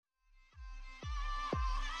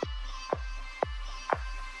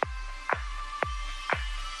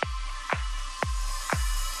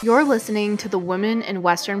You're listening to the Women in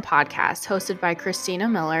Western podcast hosted by Christina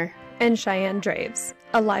Miller and Cheyenne Draves,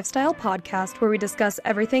 a lifestyle podcast where we discuss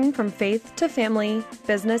everything from faith to family,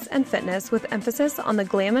 business, and fitness with emphasis on the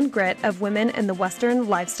glam and grit of women in the Western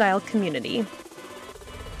lifestyle community.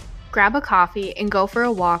 Grab a coffee and go for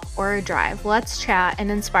a walk or a drive. Let's chat and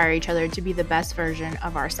inspire each other to be the best version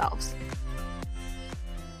of ourselves.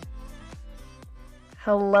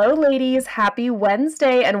 Hello, ladies. Happy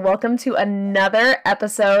Wednesday, and welcome to another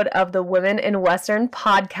episode of the Women in Western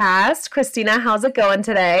podcast. Christina, how's it going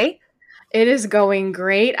today? It is going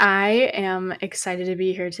great. I am excited to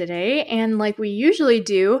be here today. And like we usually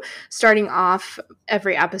do, starting off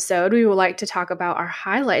every episode, we would like to talk about our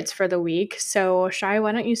highlights for the week. So, Shai,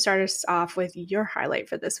 why don't you start us off with your highlight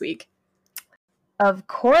for this week? Of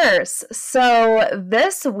course. So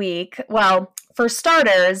this week, well, for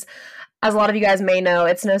starters, as a lot of you guys may know,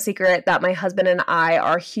 it's no secret that my husband and I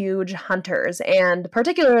are huge hunters, and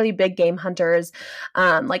particularly big game hunters,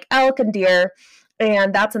 like elk and deer,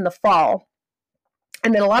 and that's in the fall.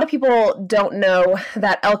 And then a lot of people don't know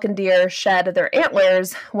that elk and deer shed their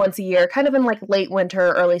antlers once a year, kind of in like late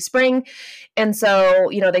winter, early spring. And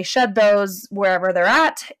so, they shed those wherever they're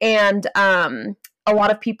at. And a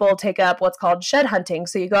lot of people take up what's called shed hunting.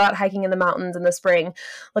 So you go out hiking in the mountains in the spring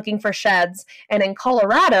looking for sheds. And in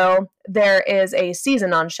Colorado, there is a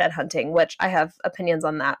season on shed hunting, which I have opinions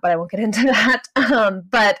on that, but I won't get into that.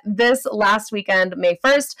 But this last weekend, May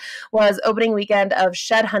 1st, was opening weekend of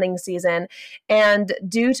shed hunting season. And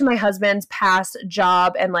due to my husband's past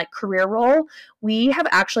job and like career role, we have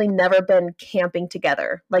actually never been camping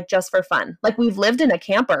together, like just for fun. Like we've lived in a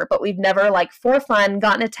camper, but we've never like for fun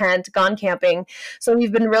gotten a tent, gone camping. So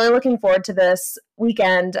we've been really looking forward to this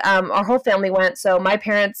weekend. Our whole family went. So my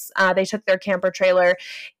parents, they took their camper trailer,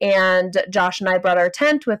 and Josh and I brought our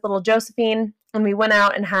tent with little Josephine, and we went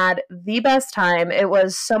out and had the best time. It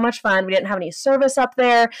was so much fun. We didn't have any service up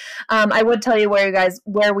there. I would tell you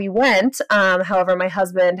where we went. However, my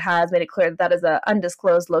husband has made it clear that is an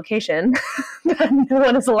undisclosed location. That no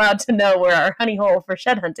one is allowed to know where our honey hole for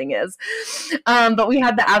shed hunting is. But we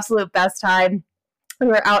had the absolute best time. We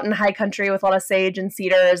were out in high country with a lot of sage and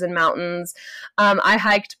cedars and mountains. I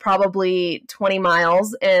hiked probably 20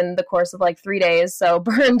 miles in the course of like 3 days, so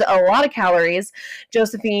burned a lot of calories.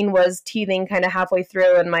 Josephine was teething kind of halfway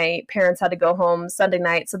through, and my parents had to go home Sunday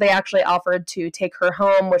night, so they actually offered to take her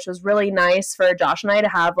home, which was really nice for Josh and I to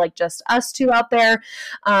have like just us two out there.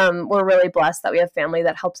 We're really blessed that we have family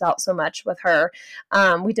that helps out so much with her.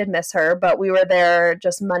 We did miss her, but we were there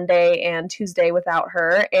just Monday and Tuesday without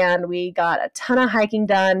her, and we got a ton of hiking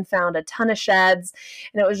done, found a ton of sheds,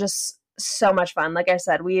 and it was just so much fun. Like I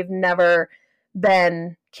said, we've never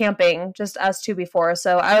been camping, just us two before,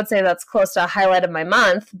 so I would say that's close to a highlight of my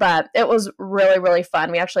month, but it was really, really fun.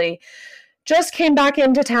 We actually just came back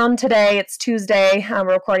into town today. It's Tuesday. I'm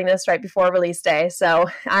recording this right before release day, so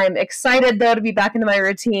I'm excited though to be back into my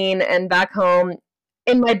routine and back home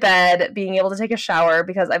in my bed, being able to take a shower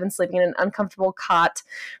because I've been sleeping in an uncomfortable cot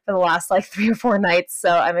for the last like 3 or 4 nights. So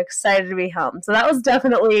I'm excited to be home. So that was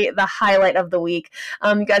definitely the highlight of the week.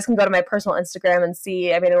 You guys can go to my personal Instagram and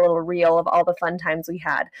see, I made a little reel of all the fun times we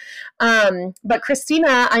had. But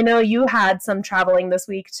Christina, I know you had some traveling this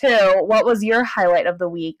week too. What was your highlight of the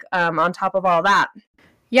week on top of all that?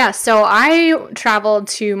 Yeah, so I traveled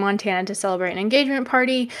to Montana to celebrate an engagement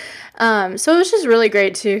party. So it was just really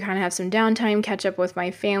great to kind of have some downtime, catch up with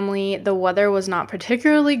my family. The weather was not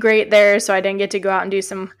particularly great there, so I didn't get to go out and do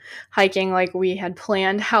some hiking like we had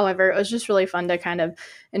planned. However, it was just really fun to kind of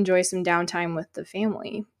enjoy some downtime with the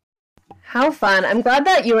family. How fun. I'm glad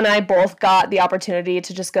that you and I both got the opportunity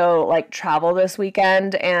to just go like travel this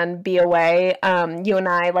weekend and be away. You and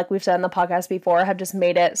I, like we've said in the podcast before, have just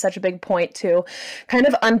made it such a big point to kind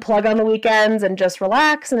of unplug on the weekends and just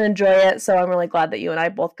relax and enjoy it. So I'm really glad that you and I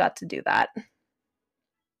both got to do that.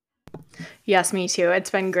 Yes, me too.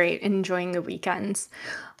 It's been great enjoying the weekends.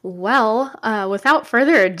 Well, without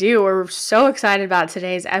further ado, we're so excited about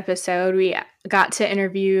today's episode. We got to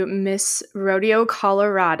interview Miss Rodeo,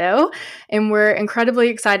 Colorado, and we're incredibly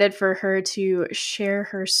excited for her to share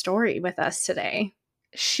her story with us today.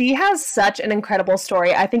 She has such an incredible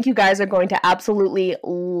story. I think you guys are going to absolutely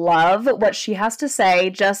love what she has to say.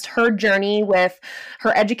 Just her journey with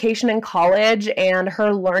her education in college and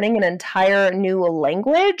her learning an entire new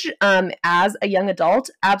language as a young adult.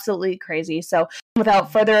 Absolutely crazy. So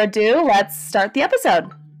without further ado, let's start the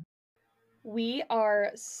episode. We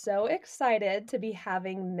are so excited to be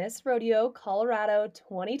having Miss Rodeo Colorado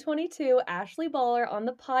 2022, Ashley Baller, on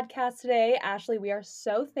the podcast today. Ashley, we are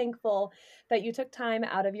so thankful that you took time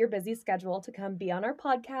out of your busy schedule to come be on our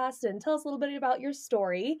podcast and tell us a little bit about your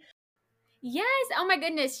story. Yes. Oh my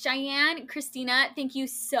goodness. Cheyenne, Christina, thank you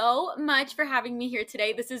so much for having me here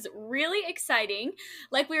today. This is really exciting.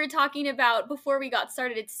 Like we were talking about before we got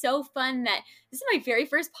started, it's so fun that this is my very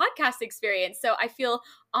first podcast experience. So I feel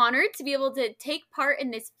honored to be able to take part in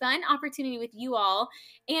this fun opportunity with you all,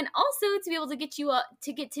 and also to be able to get you all,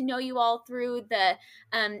 to get to know you all through the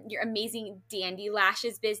your amazing dandy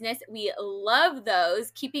lashes business. We love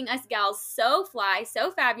those, keeping us gals so fly,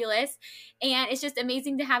 so fabulous. And it's just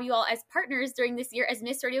amazing to have you all as partners during this year as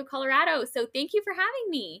Miss Rodeo Colorado. So thank you for having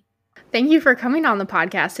me. Thank you for coming on the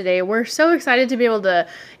podcast today. We're so excited to be able to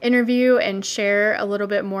interview and share a little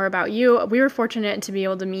bit more about you. We were fortunate to be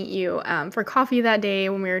able to meet you for coffee that day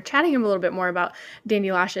when we were chatting a little bit more about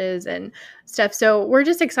Dandy Lashes and stuff. So we're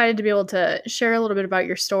just excited to be able to share a little bit about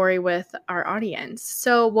your story with our audience.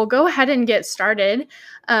 So we'll go ahead and get started.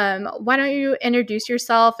 Why don't you introduce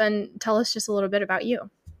yourself and tell us just a little bit about you?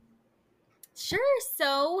 Sure.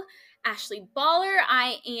 So, Ashley Baller,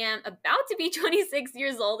 I am about to be 26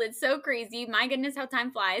 years old. It's so crazy. My goodness, how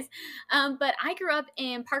time flies. But I grew up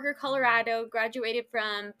in Parker, Colorado, graduated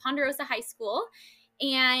from Ponderosa High School,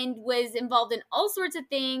 and was involved in all sorts of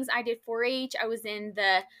things. I did 4 H, I was in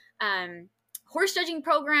the horse judging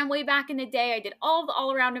program way back in the day. I did all the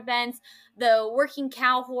all around events, the working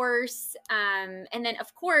cow horse, and then,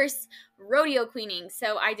 of course, rodeo queening.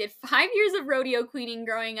 So I did 5 years of rodeo queening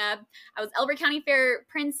growing up. I was Elbert County Fair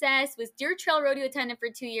princess, was Deer Trail rodeo attendant for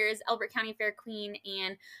 2 years, Elbert County Fair queen,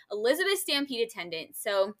 and Elizabeth Stampede attendant.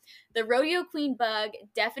 So the rodeo queen bug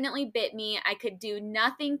definitely bit me. I could do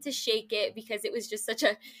nothing to shake it because it was just such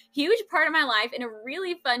a huge part of my life and a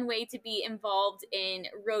really fun way to be involved in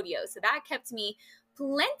rodeo. So that kept me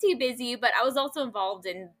plenty busy, but I was also involved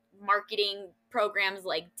in marketing programs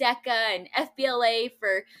like DECA and FBLA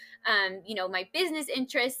for my business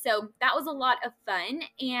interests. So that was a lot of fun.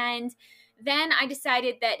 And then I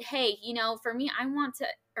decided that, hey, for me, I want to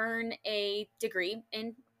earn a degree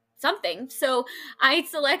in something. So I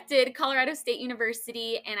selected Colorado State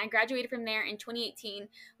University, and I graduated from there in 2018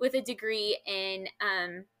 with a degree in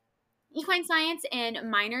equine science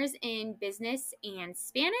and minors in business and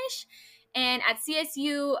Spanish. And at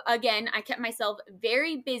CSU, again, I kept myself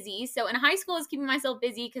very busy. So in high school, I was keeping myself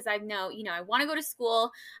busy because I know, I want to go to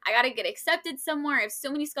school. I got to get accepted somewhere. I have so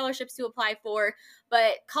many scholarships to apply for.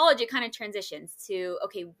 But college, it kind of transitions to,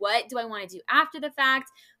 okay, what do I want to do after the fact?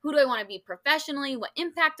 Who do I want to be professionally? What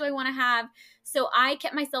impact do I want to have? So I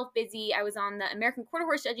kept myself busy. I was on the American Quarter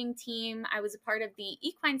Horse Judging team. I was a part of the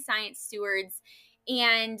Equine Science Stewards,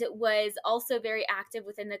 and was also very active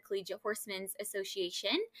within the Collegiate Horsemen's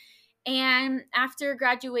Association. And after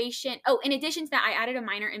graduation, in addition to that, I added a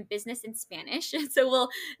minor in business and Spanish. So we'll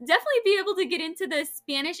definitely be able to get into the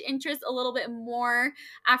Spanish interest a little bit more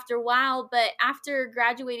after a while. But after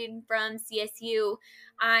graduating from CSU,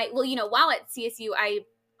 while at CSU,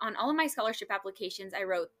 on all of my scholarship applications, I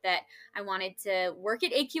wrote that I wanted to work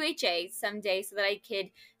at AQHA someday so that I could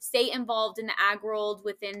stay involved in the ag world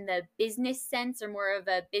within the business sense, or more of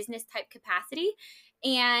a business type capacity.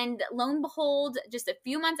 And lo and behold, just a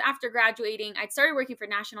few months after graduating, I'd started working for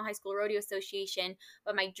National High School Rodeo Association,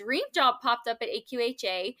 but my dream job popped up at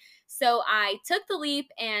AQHA. So I took the leap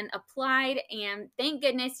and applied, and thank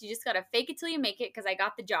goodness, you just got to fake it till you make it, because I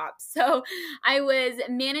got the job. So I was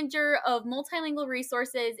manager of multilingual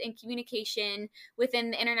resources and communication within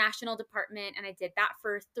the international department, and I did that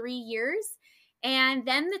for 3 years. And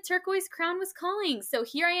then the turquoise crown was calling. So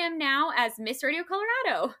here I am now as Miss Rodeo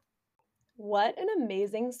Colorado. What an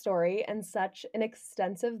amazing story and such an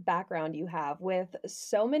extensive background you have with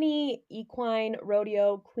so many equine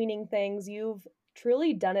rodeo queening things. You've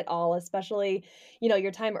truly done it all, especially,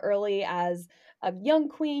 your time early as a young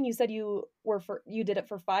queen. You said you did it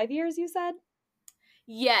for 5 years, you said?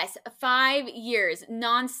 Yes, 5 years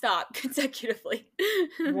nonstop consecutively.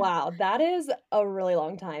 Wow, that is a really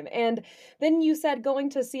long time. And then you said going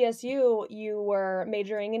to CSU, you were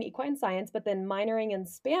majoring in equine science, but then minoring in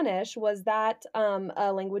Spanish. Was that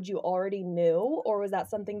a language you already knew, or was that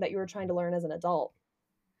something that you were trying to learn as an adult?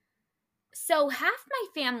 So half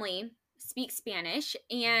my family speaks Spanish,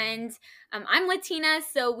 and I'm Latina,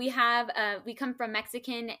 so we come from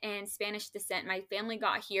Mexican and Spanish descent. My family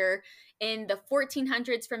got here in the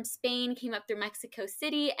 1400s from Spain, came up through Mexico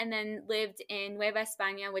City, and then lived in Nueva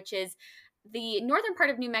España, which is the northern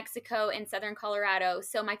part of New Mexico and southern Colorado.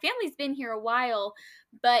 So my family's been here a while,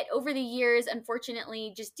 but over the years,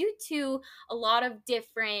 unfortunately, just due to a lot of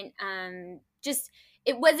different just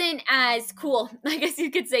it wasn't as cool, I guess you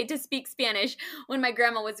could say, to speak Spanish when my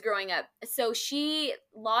grandma was growing up. So she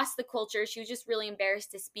lost the culture. She was just really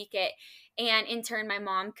embarrassed to speak it. And in turn, my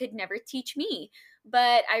mom could never teach me.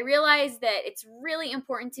 But I realized that it's really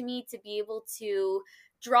important to me to be able to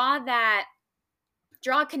draw that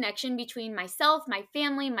draw a connection between myself, my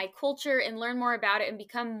family, my culture, and learn more about it and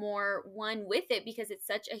become more one with it because it's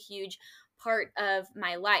such a huge part of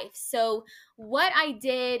my life. So what I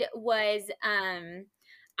did was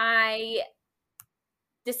I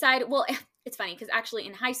decided, well, it's funny because actually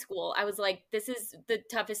in high school I was like, this is the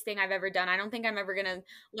toughest thing I've ever done. I don't think I'm ever gonna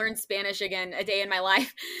learn Spanish again a day in my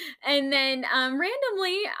life. And then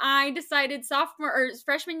randomly I decided sophomore or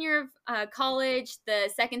freshman year of college, the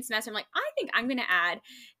second semester, I'm like, I think I'm gonna add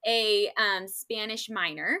a Spanish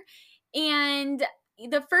minor. And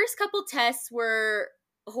the first couple tests were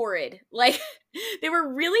horrid. Like they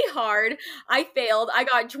were really hard. I failed. I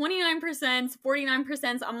got 29%,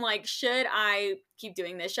 49%. I'm like, should I keep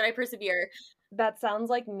doing this? Should I persevere? That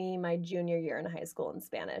sounds like me my junior year in high school in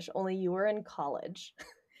Spanish, only you were in college.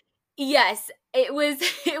 Yes, it was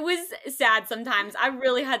it was sad sometimes. I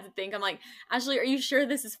really had to think. I'm like, Ashley, are you sure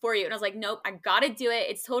this is for you? And I was like, nope, I got to do it.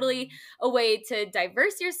 It's totally a way to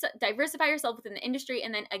diversify yourself within the industry,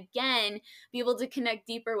 and then again be able to connect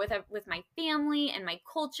deeper with my family and my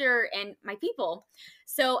culture and my people.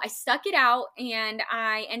 So I stuck it out, and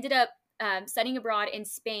I ended up studying abroad in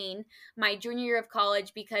Spain my junior year of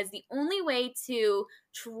college because the only way to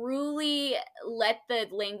truly let the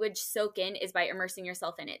language soak in is by immersing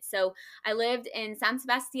yourself in it. So I lived in San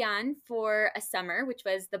Sebastian for a summer, which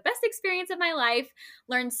was the best experience of my life.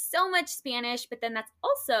 Learned so much Spanish, but then that's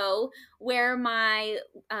also where my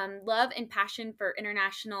love and passion for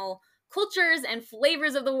international cultures and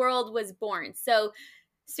flavors of the world was born. So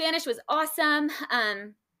Spanish was awesome.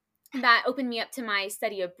 That opened me up to my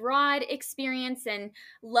study abroad experience and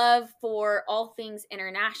love for all things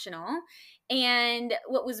international. And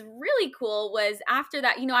what was really cool was after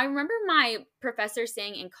that, I remember my professor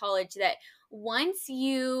saying in college that once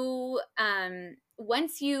you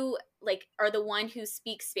like are the one who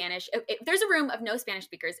speaks Spanish, if there's a room of no Spanish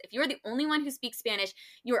speakers, if you're the only one who speaks Spanish,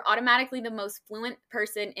 you are automatically the most fluent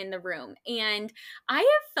person in the room. And I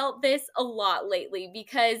have felt this a lot lately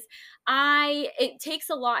because it takes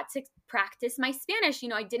a lot to practice my Spanish.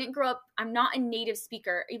 I didn't grow up, I'm not a native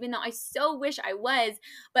speaker, even though I so wish I was,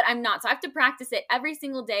 but I'm not. So I have to practice it every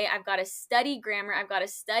single day. I've got to study grammar. I've got to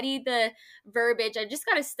study the verbiage. I just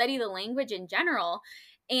got to study the language in general.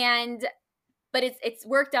 But it's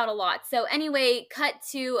worked out a lot. So anyway, cut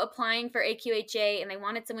to applying for AQHA, and they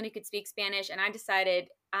wanted someone who could speak Spanish, and I decided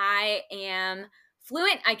I am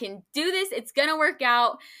fluent. I can do this. It's going to work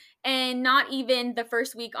out. And not even the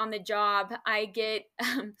first week on the job, I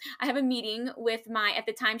have a meeting with at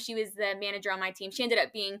the time she was the manager on my team. She ended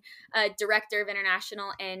up being a director of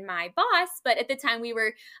international and my boss, but at the time we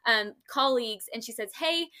were colleagues, and she says,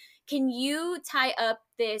 hey, can you tie up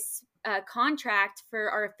this contract for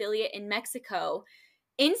our affiliate in Mexico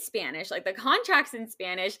in Spanish? Like the contract's in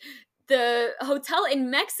Spanish, the hotel in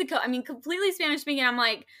Mexico, I mean, completely Spanish speaking. I'm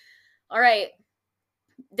like, all right,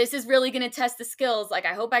 this is really going to test the skills. Like,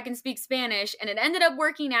 I hope I can speak Spanish. And it ended up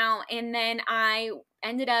working out. And then I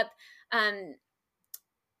ended up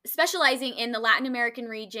specializing in the Latin American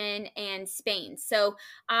region and Spain. So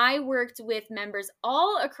I worked with members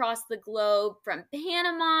all across the globe, from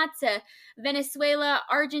Panama to Venezuela,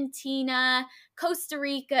 Argentina, Costa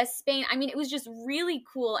Rica, Spain. I mean, it was just really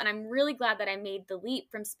cool. And I'm really glad that I made the leap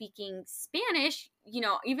from speaking Spanish,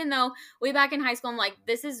 even though way back in high school, I'm like,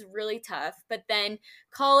 this is really tough. But then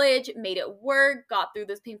college made it work, got through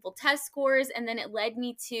those painful test scores, and then it led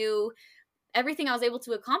me to everything I was able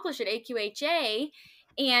to accomplish at AQHA.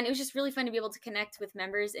 And it was just really fun to be able to connect with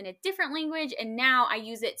members in a different language. And now I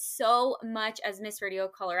use it so much as Miss Rodeo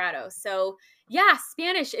Colorado. So yeah,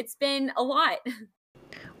 Spanish, it's been a lot.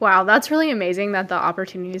 Wow, that's really amazing that the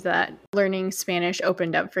opportunities that learning Spanish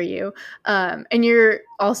opened up for you. And you're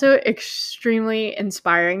also extremely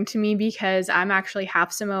inspiring to me because I'm actually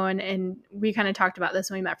half Samoan, and we kind of talked about this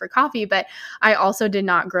when we met for coffee, but I also did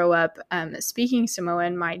not grow up speaking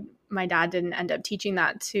Samoan. My dad didn't end up teaching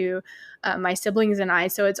that to my siblings and I,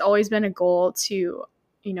 so it's always been a goal to,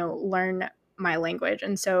 learn my language.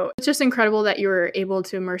 And so it's just incredible that you were able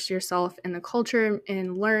to immerse yourself in the culture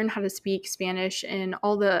and learn how to speak Spanish, and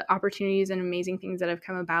all the opportunities and amazing things that have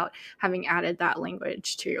come about having added that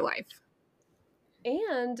language to your life.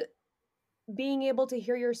 And being able to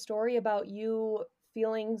hear your story about you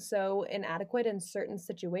feeling so inadequate in certain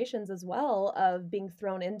situations as well, of being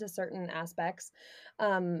thrown into certain aspects,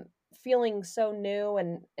 feeling so new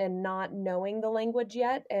and not knowing the language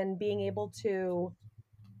yet, and being able to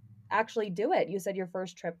actually do it? You said your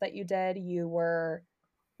first trip that you did, you were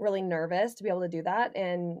really nervous to be able to do that,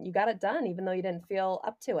 and you got it done even though you didn't feel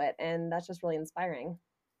up to it, and that's just really inspiring.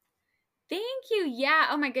 Thank you. Yeah.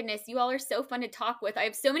 Oh my goodness. You all are so fun to talk with. I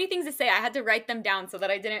have so many things to say. I had to write them down so that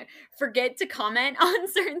I didn't forget to comment on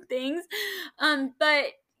certain things. But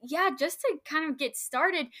yeah, just to kind of get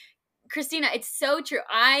started, Christina, it's so true.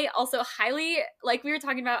 I also highly, like we were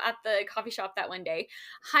talking about at the coffee shop that one day,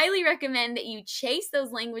 highly recommend that you chase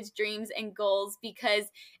those language dreams and goals because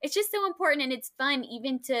it's just so important and it's fun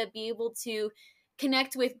even to be able to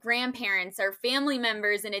connect with grandparents or family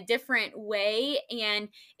members in a different way. And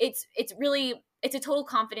it's really it's a total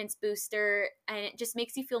confidence booster and it just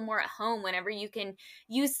makes you feel more at home whenever you can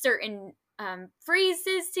use certain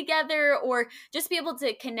phrases together or just be able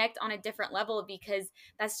to connect on a different level because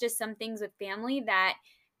that's just some things with family that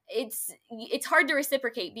it's hard to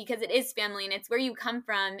reciprocate because it is family and it's where you come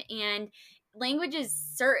from and language is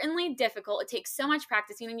certainly difficult. It takes so much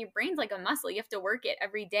practice. Your brain's like a muscle. You have to work it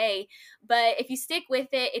every day. But if you stick with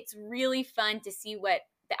it, it's really fun to see what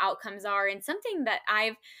the outcomes are. And something that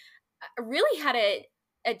I've really had a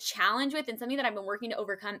challenge with and something that I've been working to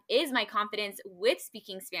overcome is my confidence with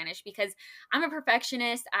speaking Spanish because I'm a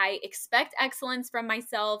perfectionist. I expect excellence from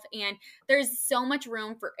myself and there's so much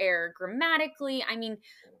room for error grammatically. I mean,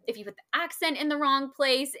 if you put the accent in the wrong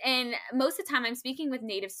place and most of the time I'm speaking with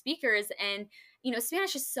native speakers and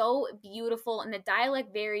Spanish is so beautiful and the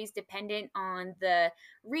dialect varies dependent on the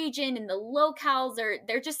region and the locales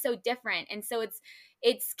they're just so different. And so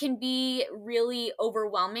it's can be really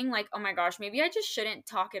overwhelming like oh my gosh maybe I just shouldn't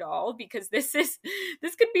talk at all because this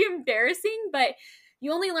could be embarrassing, but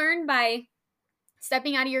you only learn by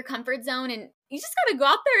stepping out of your comfort zone and you just got to go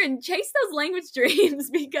out there and chase those language dreams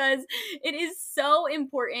because it is so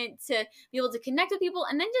important to be able to connect with people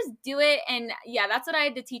and then just do it. And yeah, that's what I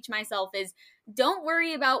had to teach myself is don't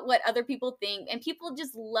worry about what other people think and people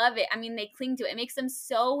just love it. I mean, they cling to it. It makes them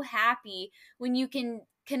so happy when you can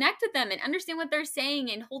connect with them and understand what they're saying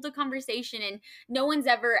and hold a conversation and no one's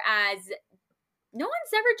ever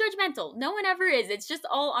judgmental. No one ever is. It's just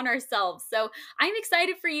all on ourselves. So I'm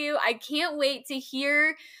excited for you. I can't wait to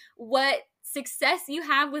hear what success you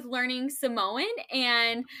have with learning Samoan.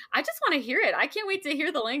 And I just want to hear it. I can't wait to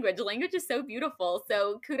hear the language. The language is so beautiful.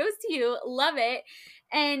 So kudos to you. Love it.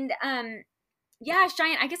 And yeah,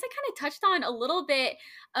 Cheyenne, I guess I kind of touched on a little bit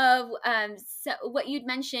of what you'd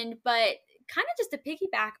mentioned, but kind of just to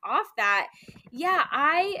piggyback off that, yeah,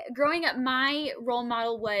 growing up, my role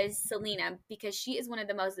model was Selena because she is one of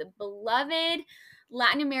the most beloved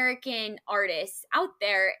Latin American artists out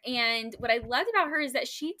there. And what I loved about her is that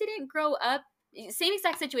she didn't grow up, same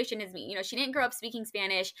exact situation as me. She didn't grow up speaking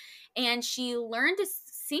Spanish and she learned to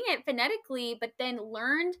sing it phonetically, but then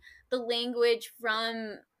learned the language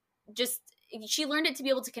from she learned it to be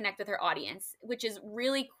able to connect with her audience, which is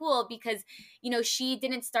really cool because,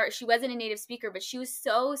 she wasn't a native speaker, but she was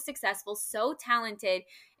so successful, so talented,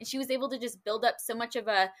 and she was able to just build up so much of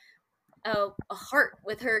a heart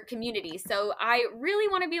with her community. So I really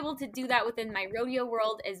want to be able to do that within my rodeo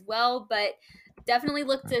world as well, but definitely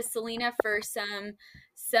look to Selena for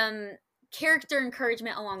some character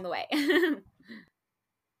encouragement along the way.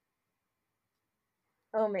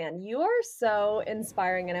 Oh man, you are so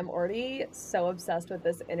inspiring, and I'm already so obsessed with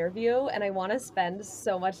this interview. And I want to spend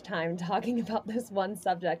so much time talking about this one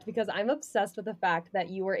subject because I'm obsessed with the fact that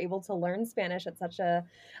you were able to learn Spanish at such I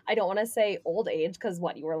don't want to say old age, because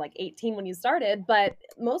you were like 18 when you started, but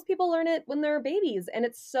most people learn it when they're babies, and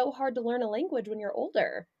it's so hard to learn a language when you're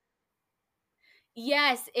older.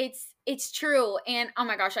 Yes, it's true. And oh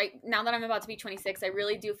my gosh, now that I'm about to be 26, I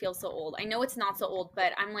really do feel so old. I know it's not so old,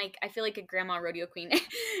 but I feel like a grandma rodeo queen.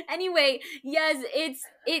 Anyway, yes,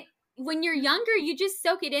 it when you're younger, you just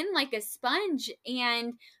soak it in like a sponge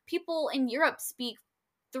and people in Europe speak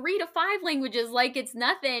 3 to 5 languages like it's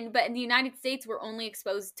nothing, but in the United States we're only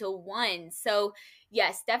exposed to one. So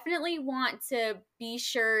yes, definitely want to be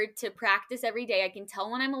sure to practice every day. I can tell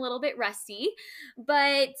when I'm a little bit rusty,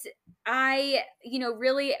 but I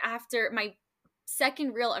really after my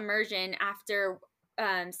second real immersion after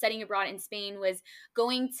studying abroad in Spain was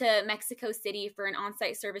going to Mexico City for an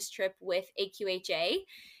on-site service trip with AQHA.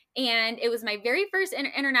 And it was my very first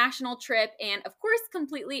international trip and of course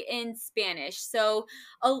completely in Spanish. So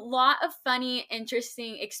a lot of funny,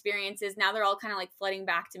 interesting experiences. Now they're all kind of like flooding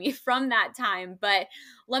back to me from that time. But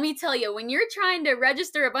let me tell you, when you're trying to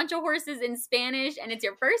register a bunch of horses in Spanish and it's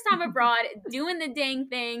your first time abroad doing the dang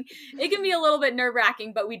thing, it can be a little bit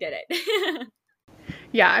nerve-wracking, but we did it.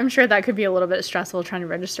 Yeah, I'm sure that could be a little bit stressful trying to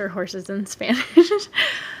register horses in Spanish.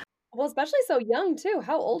 Well, especially so young too.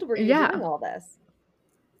 How old were you doing all this?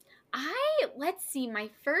 Let's see, my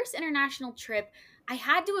first international trip, I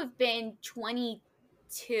had to have been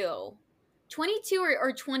 22, 22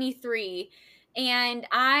 or 23. And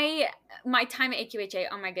my time at AQHA,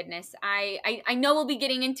 oh my goodness, I know we'll be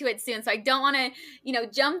getting into it soon, so I don't want to,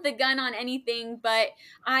 jump the gun on anything, but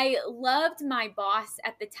I loved my boss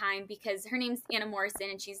at the time because her name's Anna Morrison,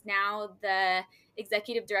 and she's now the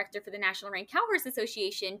executive director for the National Rank Cowhorse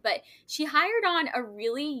Association. But she hired on a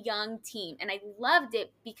really young team, and I loved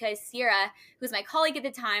it because Sierra, who was my colleague at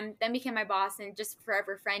the time, then became my boss and just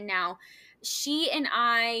forever friend now. She and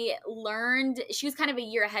I learned, she was kind of a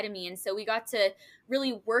year ahead of me, and so we got to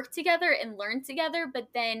really work together and learn together. But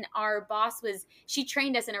then our boss she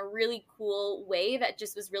trained us in a really cool way that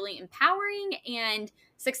just was really empowering and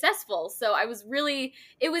successful. So I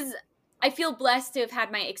feel blessed to have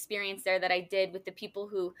had my experience there that I did with the people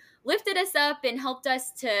who lifted us up and helped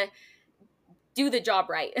us to do the job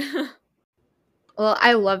right. Well,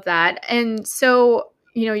 I love that. And so,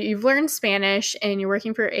 you've learned Spanish and you're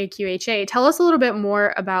working for AQHA. Tell us a little bit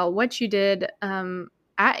more about what you did at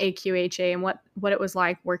AQHA and what it was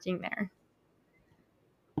like working there.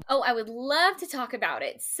 Oh, I would love to talk about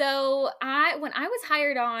it. So, when I was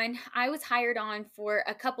hired on for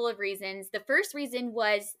a couple of reasons. The first reason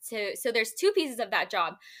was so there's two pieces of that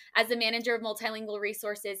job as the manager of multilingual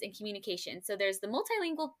resources and communication. So there's the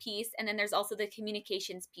multilingual piece, and then there's also the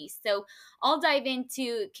communications piece. So I'll dive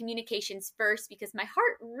into communications first because my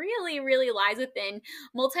heart really, really lies within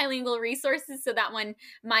multilingual resources. So that one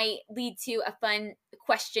might lead to a fun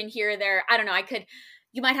question here or there. I don't know.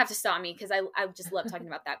 You might have to stop me because I just love talking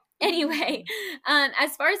about that. Anyway,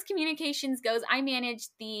 as far as communications goes, I manage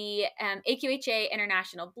the AQHA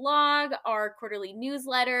International blog, our quarterly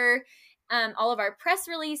newsletter, all of our press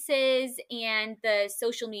releases, and the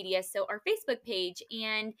social media, so our Facebook page.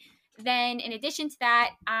 And then in addition to that,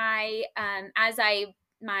 my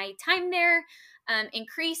time there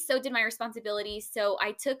increased, so did my responsibilities. So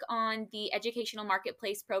I took on the Educational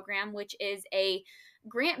Marketplace program, which is a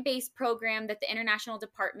grant-based program that the International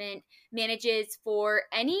Department manages for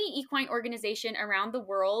any equine organization around the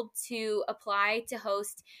world to apply to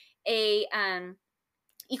host a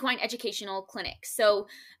equine educational clinic. So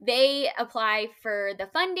they apply for the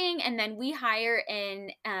funding, and then we hire an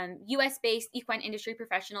US-based equine industry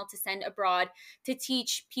professional to send abroad to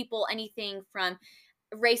teach people anything from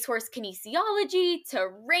racehorse kinesiology to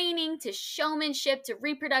reining to showmanship to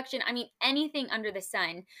reproduction. I mean, anything under the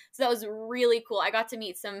sun. So that was really cool. I got to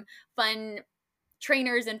meet some fun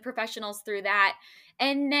trainers and professionals through that.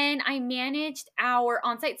 And then I managed our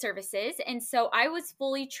on-site services. And so I was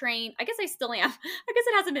fully trained. I guess I still am. I guess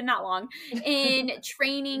it hasn't been that long in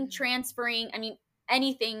training, transferring,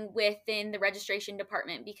 anything within the registration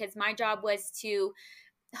department, because my job was to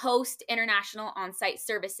host international on-site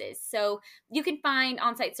services. So you can find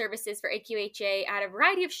on-site services for AQHA at a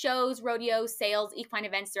variety of shows, rodeo, sales, equine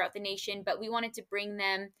events throughout the nation, but we wanted to bring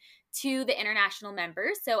them to the international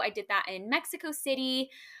members. So I did that in Mexico City.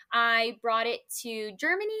 I brought it to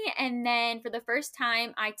Germany, and then for the first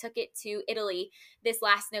time, I took it to Italy this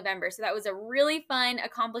last November. So that was a really fun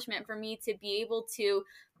accomplishment for me to be able to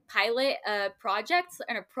pilot a project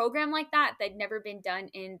and a program like that had never been done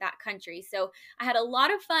in that country. So I had a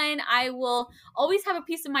lot of fun. I will always have a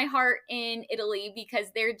piece of my heart in Italy because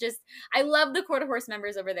I love the quarter horse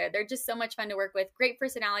members over there. They're just so much fun to work with, great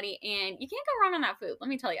personality, and you can't go wrong on that food, let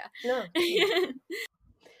me tell you. No.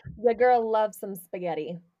 The girl loves some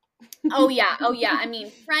spaghetti. Oh yeah.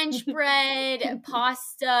 French bread,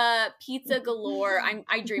 pasta, pizza galore.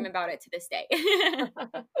 I dream about it to this day.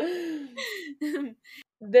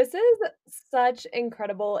 This is such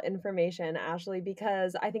incredible information, Ashley,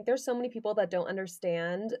 because I think there's so many people that don't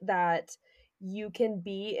understand that you can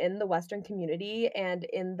be in the Western community and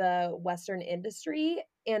in the Western industry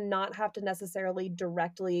and not have to necessarily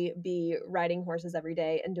directly be riding horses every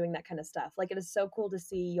day and doing that kind of stuff. Like, it is so cool to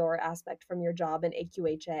see your aspect from your job in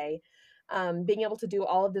AQHA, being able to do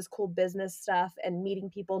all of this cool business stuff and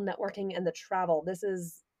meeting people, networking, and the travel. This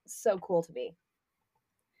is so cool to me.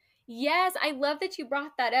 Yes, I love that you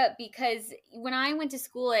brought that up because when I went to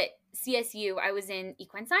school at CSU, I was in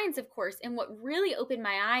equine science, of course. And what really opened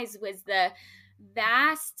my eyes was the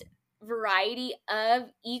vast variety of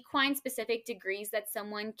equine specific degrees that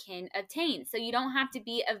someone can obtain. So you don't have to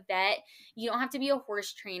be a vet, you don't have to be a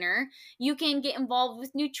horse trainer. You can get involved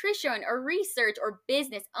with nutrition or research or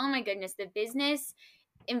business. Oh my goodness, the business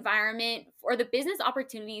environment or the business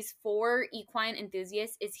opportunities for equine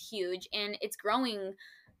enthusiasts is huge, and it's growing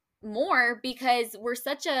more because we're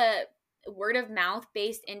such a word of mouth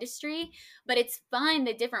based industry, but it's fun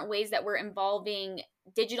the different ways that we're involving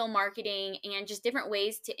digital marketing and just different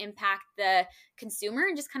ways to impact the consumer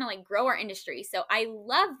and just kind of like grow our industry. So I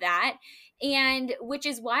love that. And which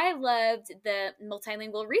is why I loved the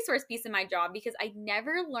multilingual resource piece of my job, because I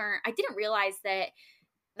didn't realize that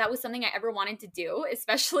that was something I ever wanted to do,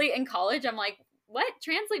 especially in college. I'm like, what?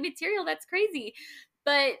 Translate material? That's crazy.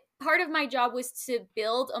 But part of my job was to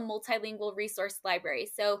build a multilingual resource library.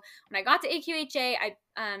 So when I got to AQHA,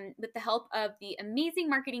 with the help of the amazing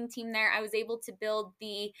marketing team there, I was able to build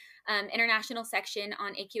the international section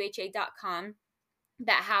on AQHA.com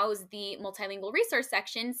that house the multilingual resource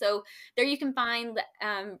section. So there you can find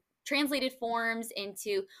translated forms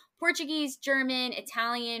into Portuguese, German,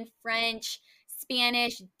 Italian, French,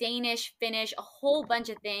 Spanish, Danish, Finnish, a whole bunch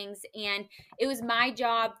of things. And it was my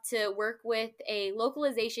job to work with a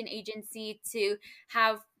localization agency to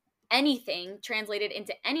have anything translated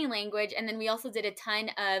into any language. And then we also did a ton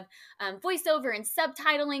of voiceover and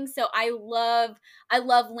subtitling. So I love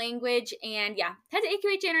language. And yeah, head to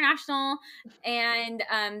AQH International and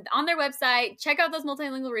on their website, check out those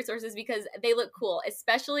multilingual resources because they look cool,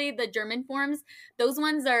 especially the German forms. Those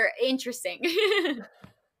ones are interesting.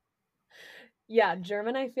 Yeah,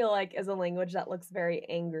 German I feel like is a language that looks very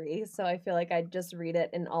angry, so I feel like I'd just read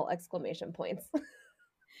it in all exclamation points.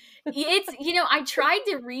 I tried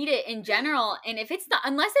to read it in general, and if it's not,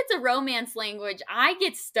 unless it's a romance language, I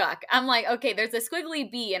get stuck. I'm like, okay, there's a squiggly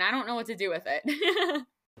B, and I don't know what to do with it.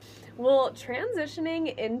 Well,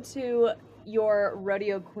 transitioning into your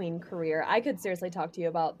rodeo queen career, I could seriously talk to you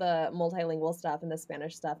about the multilingual stuff and the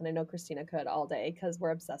Spanish stuff, and I know Christina could all day because we're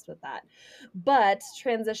obsessed with that. But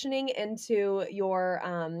transitioning into your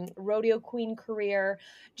rodeo queen career,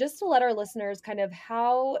 just to let our listeners kind of,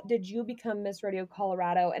 how did you become Miss Rodeo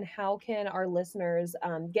Colorado, and how can our listeners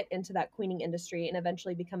get into that queening industry and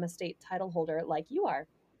eventually become a state title holder like you are?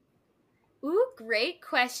 Ooh, great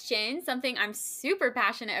question. Something I'm super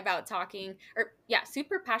passionate about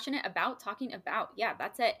super passionate about talking about. Yeah,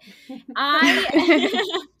 that's it. I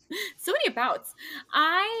so many abouts.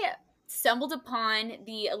 I stumbled upon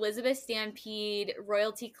the Elizabeth Stampede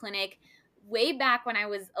Royalty Clinic way back when I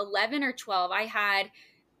was 11 or 12. I had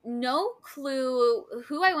no clue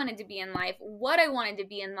who I wanted to be in life, what I wanted to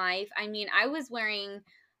be in life. I mean, I was wearing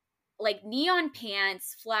like neon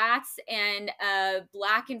pants, flats, and a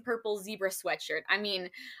black and purple zebra sweatshirt. I mean,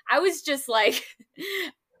 I was just like,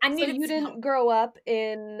 I So needed you some. didn't grow up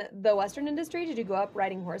in the Western industry? Did you grow up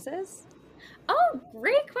riding horses? Oh,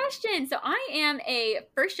 great question. So I am a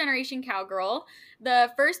first generation cowgirl, the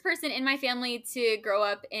first person in my family to grow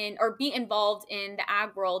up in or be involved in the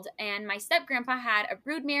ag world. And my step grandpa had a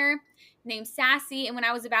broodmare named Sassy. And when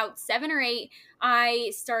I was about 7 or 8,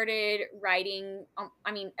 I started riding,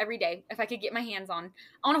 every day, if I could get my hands on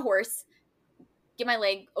a horse, get my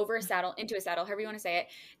leg over a saddle, into a saddle, however you want to say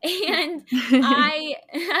it. And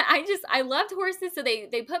I loved horses. So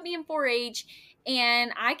they put me in 4-H,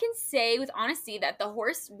 and I can say with honesty that the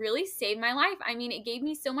horse really saved my life. I mean, it gave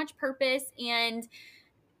me so much purpose, and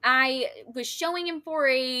I was showing in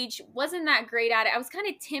 4-H, wasn't that great at it. I was kind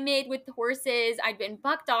of timid with the horses. I'd been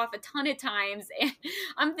bucked off a ton of times. And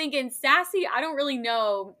I'm thinking, Sassy, I don't really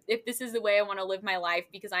know if this is the way I want to live my life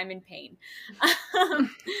because I'm in pain.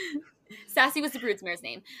 Sassy was the broodmare's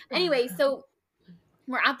name. Anyway, so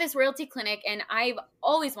we're at this royalty clinic, and I've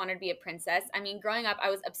always wanted to be a princess. I mean, growing up, I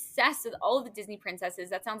was obsessed with all of the Disney princesses.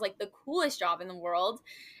 That sounds like the coolest job in the world.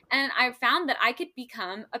 And I found that I could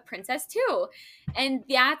become a princess too. And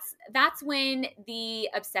that's when the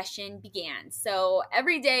obsession began. So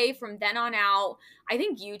every day from then on out, I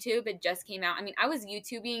think YouTube had just came out. I mean, I was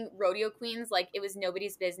YouTubing rodeo queens like it was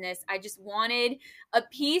nobody's business. I just wanted a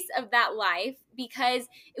piece of that life because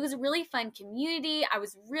it was a really fun community. I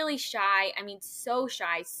was really shy. I mean, so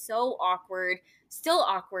shy, so awkward, still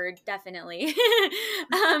awkward, definitely.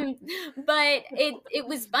 But it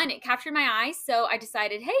was fun. It captured my eye. So I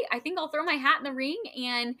decided, hey, I think I'll throw my hat in the ring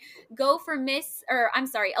and go for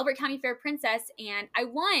Elbert County Fair Princess. And I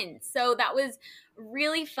won. So that was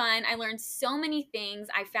really fun. I learned so many things.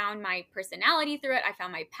 I found my personality through it. I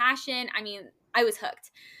found my passion. I mean, I was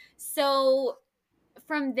hooked. So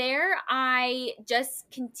from there, I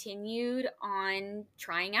just continued on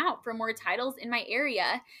trying out for more titles in my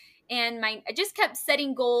area. And I just kept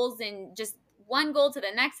setting goals, and just one goal to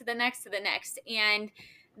the next, to the next, to the next. And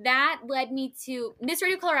that led me to Miss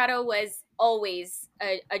Radio Colorado was always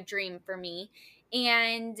a dream for me.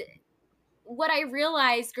 And what I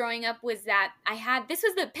realized growing up was that this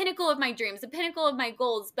was the pinnacle of my dreams, the pinnacle of my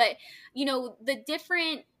goals. But, the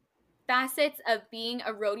different facets of being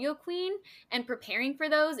a rodeo queen and preparing for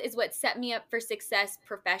those is what set me up for success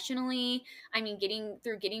professionally. I mean,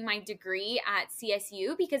 getting my degree at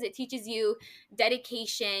CSU, because it teaches you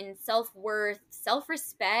dedication, self-worth,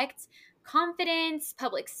 self-respect, confidence,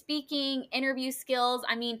 public speaking, interview skills.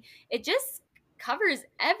 I mean, it just covers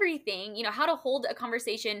everything, how to hold a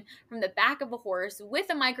conversation from the back of a horse with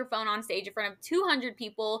a microphone on stage in front of 200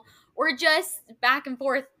 people, or just back and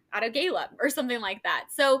forth at a gala or something like that.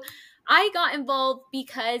 So I got involved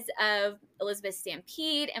because of Elizabeth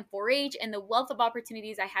Stampede and 4-H and the wealth of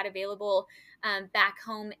opportunities I had available back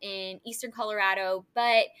home in Eastern Colorado.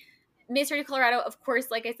 But Miss Radio Colorado, of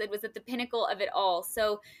course, like I said, was at the pinnacle of it all.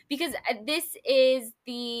 So because this is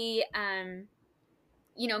the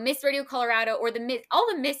Miss Radio Colorado, or all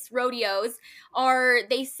the Miss Rodeos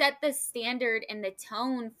they set the standard and the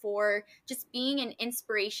tone for just being an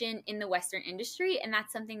inspiration in the Western industry. And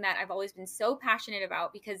that's something that I've always been so passionate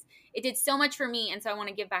about, because it did so much for me. And so I want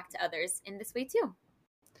to give back to others in this way too.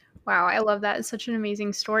 Wow, I love that. It's such an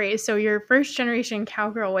amazing story. So you're first generation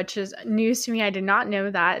cowgirl, which is news to me. I did not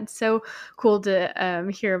know that. It's so cool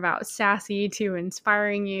to hear about Sassy, to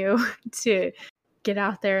inspiring you to get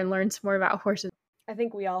out there and learn some more about horses. I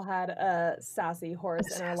think we all had a sassy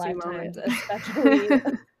horse in our lifetimes, moment. especially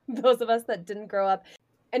those of us that didn't grow up.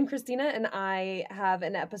 And Christina and I have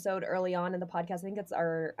an episode early on in the podcast, I think it's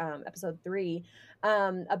our episode 3,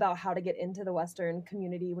 about how to get into the Western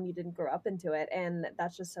community when you didn't grow up into it. And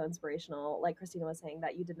that's just so inspirational. Like Christina was saying,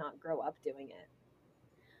 that you did not grow up doing it.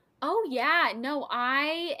 Oh yeah, no,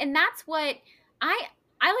 and that's what I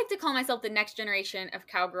like to call myself, the next generation of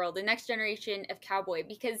cowgirl, the next generation of cowboy,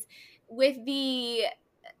 because with the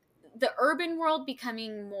urban world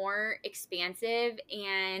becoming more expansive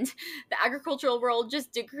and the agricultural world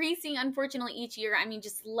just decreasing, unfortunately, each year. I mean,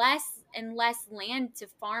 just less and less land to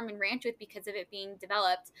farm and ranch with because of it being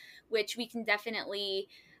developed, which we can definitely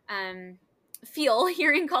feel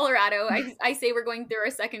here in Colorado. I say we're going through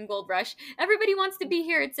our second gold rush. Everybody wants to be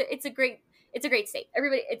here. It's a great state.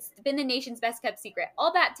 It's been the nation's best kept secret.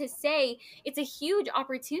 All that to say, it's a huge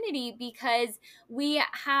opportunity because we're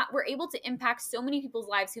able to impact so many people's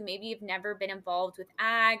lives who maybe have never been involved with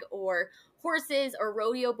ag or horses or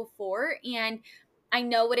rodeo before. And I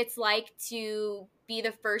know what it's like to be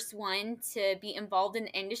the first one to be involved in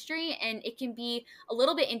the industry. And it can be a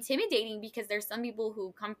little bit intimidating because there's some people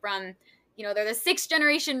who come from, they're the 6th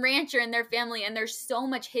generation rancher in their family, and there's so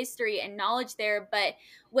much history and knowledge there. But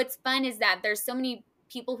what's fun is that there's so many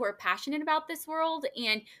people who are passionate about this world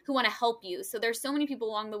and who want to help you. So there's so many people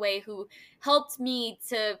along the way who helped me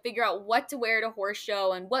to figure out what to wear at a horse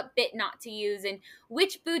show and what bit not to use and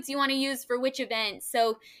which boots you want to use for which event.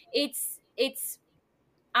 So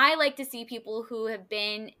I like to see people who have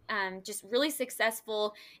been just really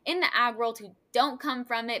successful in the ag world who don't come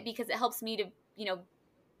from it, because it helps me to,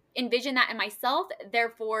 envision that in myself,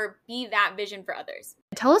 therefore be that vision for others.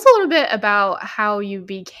 Tell us a little bit about how you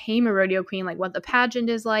became a rodeo queen, like what the pageant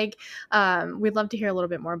is like. We'd love to hear a little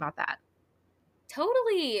bit more about that.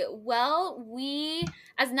 Totally. Well,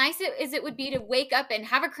 as nice as it would be to wake up and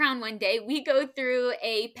have a crown one day, we go through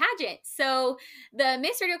a pageant. So the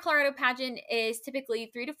Miss Radio Colorado pageant is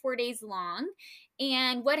typically 3 to 4 days long.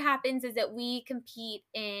 And what happens is that we compete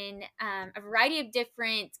in a variety of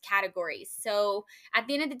different categories. So at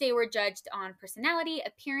the end of the day, we're judged on personality,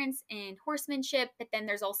 appearance, and horsemanship. But then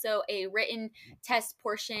there's also a written test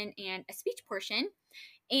portion and a speech portion.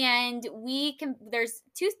 And there's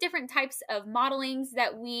 2 different types of modelings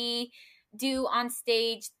that we do on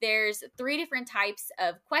stage. There's 3 different types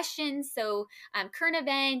of questions. So current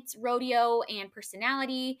event, rodeo, and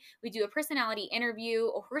personality. We do a personality interview,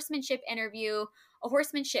 a horsemanship interview, a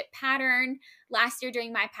horsemanship pattern. Last year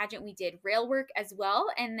during my pageant, we did rail work as well,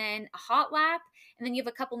 and then a hot lap. And then you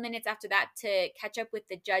have a couple minutes after that to catch up with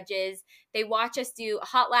the judges. They watch us do a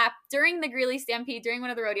hot lap during the Greeley Stampede, during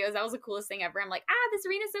one of the rodeos. That was the coolest thing ever. I'm like, this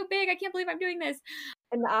arena's so big. I can't believe I'm doing this.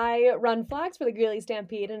 And I run flags for the Greeley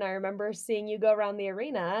Stampede, and I remember seeing you go around the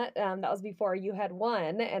arena. That was before you had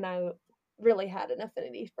won, and I really had an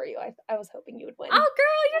affinity for you. I was hoping you would win. Oh,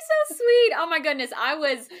 girl, you're so sweet. Oh my goodness.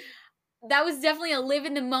 That was definitely a live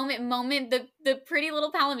in the moment. The pretty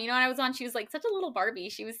little Palomino I was on, she was like such a little Barbie.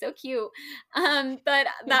 She was so cute. But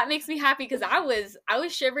that makes me happy because I was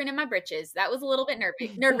shivering in my britches. That was a little bit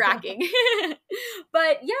nerve wracking.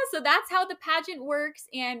 But yeah, so that's how the pageant works.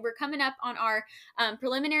 And we're coming up on our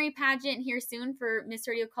preliminary pageant here soon for Miss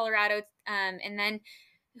Radio Colorado. And then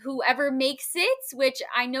whoever makes it, which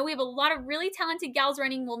I know we have a lot of really talented gals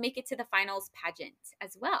running, will make it to the finals pageant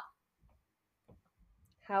as well.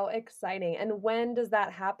 How exciting. And when does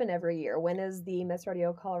that happen every year? When is the Miss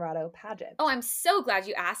Rodeo Colorado pageant? Oh, I'm so glad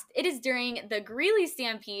you asked. It is during the Greeley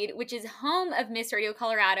Stampede, which is home of Miss Rodeo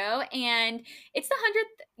Colorado, and it's the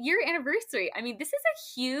 100th year anniversary. I mean, this is a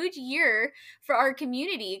huge year for our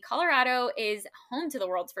community. Colorado is home to the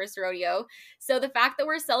world's first rodeo. So the fact that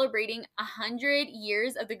we're celebrating 100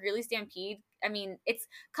 years of the Greeley Stampede, I mean, it's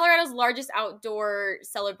Colorado's largest outdoor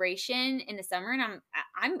celebration in the summer, and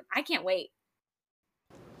I can't wait.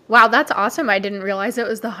 Wow, that's awesome. I didn't realize it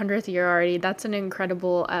was the 100th year already. That's an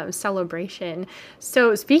incredible celebration.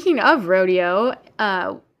 So, speaking of rodeo,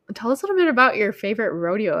 tell us a little bit about your favorite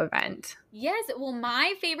rodeo event. Yes, well,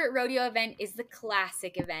 my favorite rodeo event is the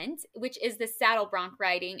classic event, which is the saddle bronc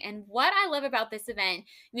riding. And what I love about this event,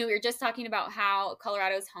 we were just talking about how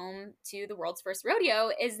Colorado's home to the world's first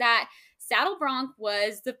rodeo, is that saddle bronc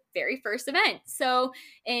was the very first event. So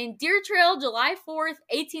in Deer Trail, July 4th,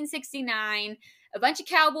 1869, a bunch of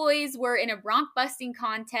cowboys were in a bronc busting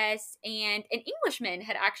contest, and an Englishman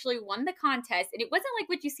had actually won the contest. And it wasn't like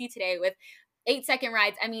what you see today with 8-second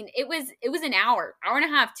rides. I mean, it was an hour and a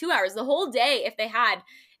half, 2 hours, the whole day if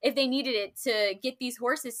they needed it to get these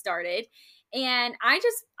horses started. And I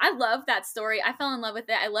love that story. I fell in love with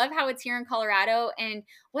it. I love how it's here in Colorado. And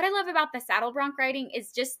what I love about the saddle bronc riding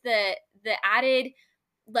is just the added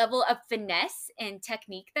level of finesse and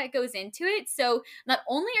technique that goes into it. So not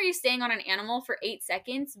only are you staying on an animal for 8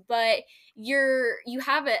 seconds, but you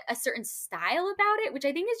have a certain style about it, which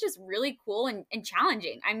I think is just really cool and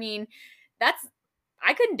challenging. I mean,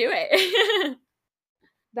 I couldn't do it.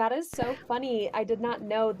 That is so funny. I did not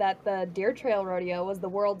know that the Deer Trail Rodeo was the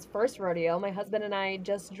world's first rodeo. My husband and I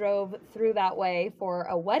just drove through that way for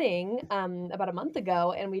a wedding about a month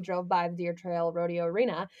ago, and we drove by the Deer Trail Rodeo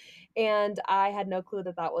Arena, and I had no clue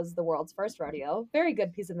that that was the world's first rodeo. Very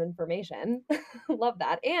good piece of information. Love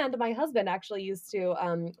that. And my husband actually used to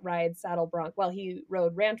ride saddle bronc. Well, he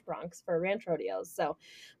rode ranch broncs for ranch rodeos. So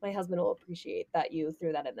my husband will appreciate that you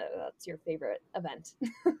threw that in there. That's your favorite event.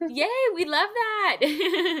 Yay, we love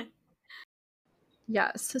that.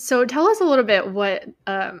 Yes. So, tell us a little bit what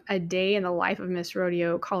a day in the life of Miss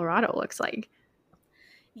Rodeo Colorado looks like.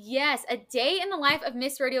 Yes, a day in the life of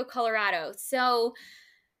Miss Rodeo Colorado. So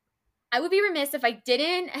I would be remiss if I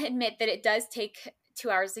didn't admit that it does take 2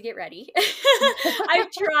 hours to get ready.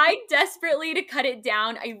 I've tried desperately to cut it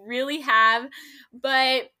down. I really have,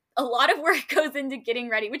 but a lot of work goes into getting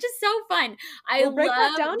ready, which is so fun. Well, break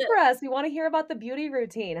that down for us. We want to hear about the beauty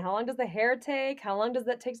routine. How long does the hair take? How long does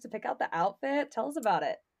that take to pick out the outfit? Tell us about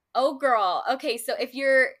it. Oh girl. Okay, so if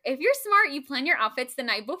you're smart, you plan your outfits the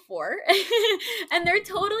night before. And they're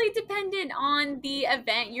totally dependent on the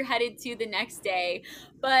event you're headed to the next day.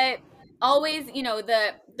 But always,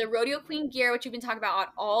 the rodeo queen gear, which we've been talking about on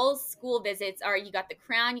all school visits, are you got the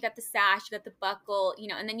crown, you got the sash, you got the buckle,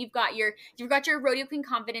 and then you've got your rodeo queen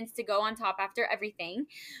confidence to go on top after everything.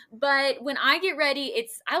 But when I get ready,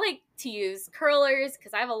 I like to use curlers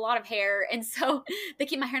because I have a lot of hair, and so they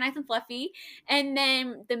keep my hair nice and fluffy. And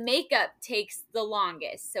then the makeup takes the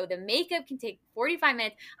longest. So the makeup can take 45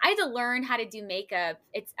 minutes. I had to learn how to do makeup.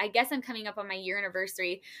 I guess I'm coming up on my year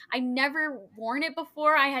anniversary. I never worn it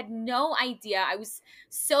before. I had no idea. I was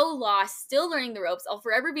so lost, still learning the ropes. I'll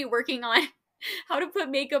forever be working on how to put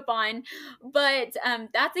makeup on. But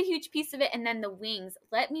that's a huge piece of it. And then the wings.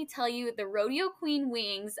 Let me tell you, the Rodeo Queen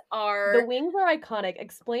wings are... The wings are iconic.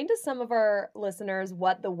 Explain to some of our listeners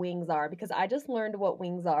what the wings are, because I just learned what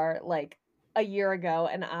wings are like a year ago,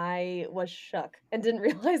 and I was shook and didn't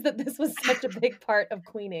realize that this was such a big part of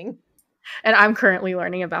queening. And I'm currently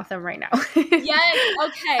learning about them right now. Yes,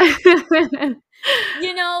 okay.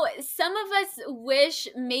 Some of us wish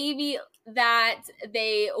maybe that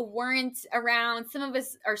they weren't around. Some of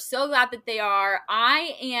us are so glad that they are.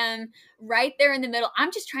 I am right there in the middle.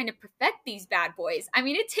 I'm just trying to perfect these bad boys. I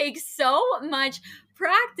mean, it takes so much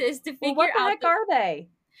practice to figure out. What the heck are they?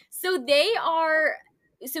 So they are...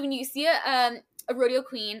 So when you see a rodeo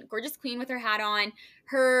queen, gorgeous queen with her hat on,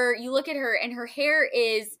 you look at her and her hair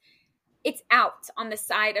it's out on the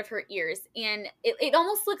side of her ears. And it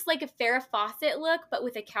almost looks like a Farrah Fawcett look, but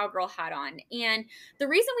with a cowgirl hat on. And the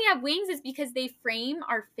reason we have wings is because they frame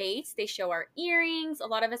our face. They show our earrings. A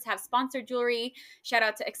lot of us have sponsored jewelry. Shout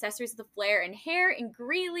out to Accessories with a Flair and Hair in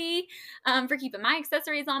Greeley for keeping my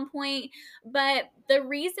accessories on point. But the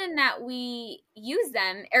reason that we use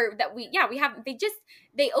them, or that we have,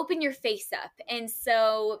 they open your face up. And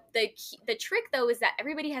so the trick though is that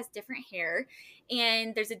everybody has different hair,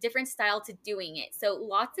 and there's a different style to doing it. So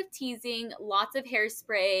lots of teasing, lots of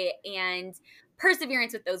hairspray, and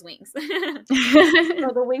perseverance with those wings. So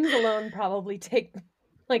the wings alone probably take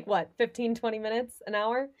 15, 20 minutes, an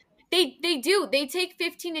hour? They do. They take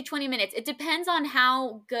 15 to 20 minutes. It depends on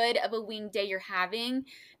how good of a wing day you're having.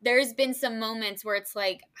 There's been some moments where it's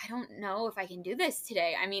like, I don't know if I can do this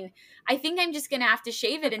today. I mean, I think I'm just going to have to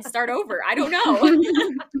shave it and start over. I don't know.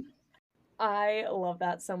 I love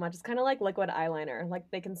that so much. It's kind of like liquid eyeliner. Like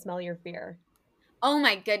they can smell your fear. Oh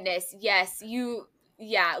my goodness. Yes,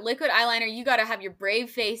 yeah, liquid eyeliner, you got to have your brave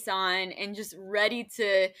face on and just ready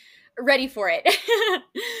for it.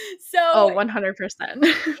 Oh, So,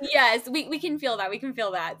 100%. yes, we can feel that. We can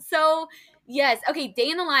feel that. So, yes, okay, day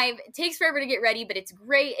in the life. It takes forever to get ready, but it's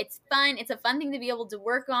great. It's fun. It's a fun thing to be able to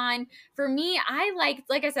work on. For me, I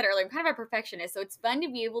like I said earlier, I'm kind of a perfectionist, so it's fun to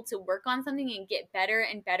be able to work on something and get better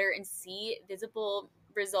and better and see visible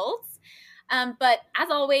results. But as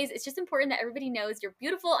always, it's just important that everybody knows you're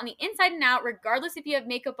beautiful on the inside and out, regardless if you have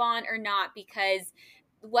makeup on or not, because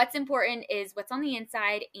what's important is what's on the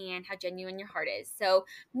inside and how genuine your heart is. So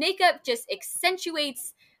makeup just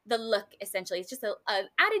accentuates the look, essentially. It's just a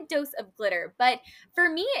added dose of glitter. But for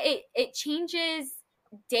me, it changes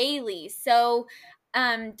daily. So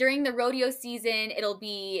during the rodeo season, it'll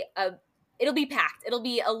be packed. It'll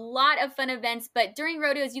be a lot of fun events, but during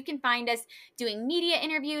rodeos, you can find us doing media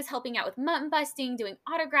interviews, helping out with mutton busting, doing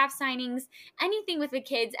autograph signings, anything with the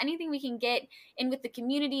kids, anything we can get in with the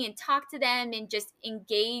community and talk to them and just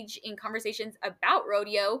engage in conversations about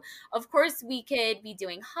rodeo. Of course, we could be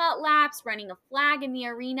doing hot laps, running a flag in the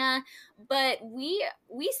arena, but we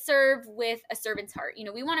serve with a servant's heart. You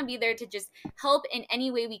know, we want to be there to just help in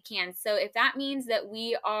any way we can. So if that means that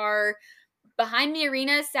we are behind the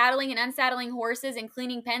arena saddling and unsaddling horses and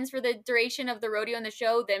cleaning pens for the duration of the rodeo and the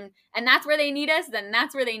show, then and that's where they need us, then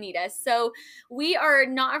that's where they need us. So we are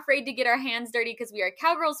not afraid to get our hands dirty because we are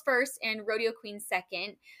cowgirls first and rodeo queens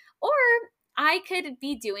second. Or I could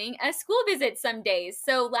be doing a school visit some days.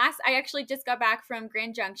 So I actually just got back from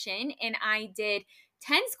Grand Junction and I did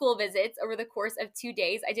 10 school visits over the course of 2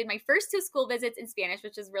 days. I did my first 2 school visits in Spanish,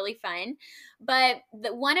 which was really fun. But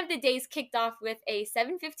one of the days kicked off with a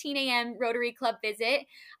 7:15 a.m. Rotary Club visit.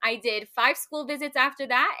 I did 5 school visits after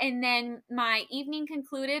that. And then my evening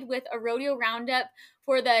concluded with a rodeo roundup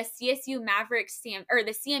for the the CMU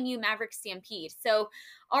Maverick Stampede. So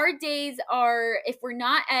our days are, if we're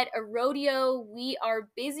not at a rodeo, we are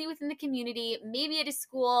busy within the community, maybe at a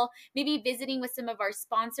school, maybe visiting with some of our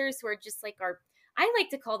sponsors who are just like I like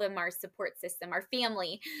to call them our support system, our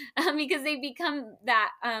family, because they've become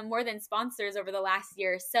that more than sponsors over the last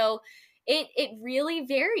year. So it really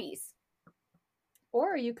varies.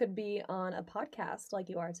 Or you could be on a podcast like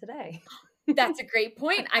you are today. That's a great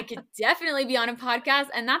point. I could definitely be on a podcast.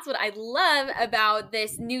 And that's what I love about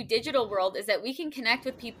this new digital world is that we can connect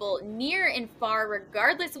with people near and far,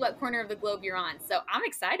 regardless of what corner of the globe you're on. So I'm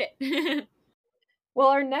excited. Well,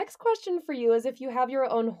 our next question for you is if you have your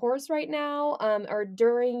own horse right now, or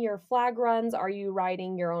during your flag runs, are you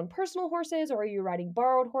riding your own personal horses or are you riding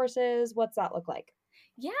borrowed horses? What's that look like?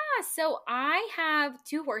 Yeah, so I have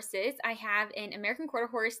 2 horses. I have an American quarter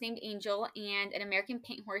horse named Angel and an American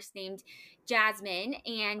paint horse named Jasmine.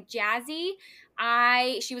 And Jazzy,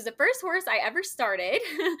 she was the first horse I ever started,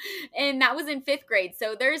 and that was in 5th grade.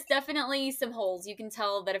 So there's definitely some holes. You can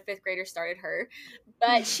tell that a 5th grader started her.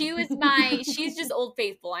 But she's just old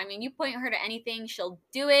faithful. I mean, you point her to anything, she'll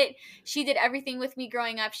do it. She did everything with me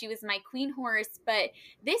growing up. She was my queen horse. But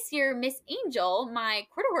this year, Miss Angel, my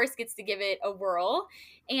quarter horse, gets to give it a whirl.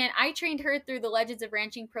 And I trained her through the Legends of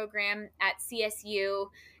Ranching program at CSU.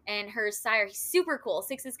 And her sire, he's super cool,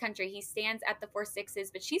 Sixes Country. He stands at the 4 Sixes,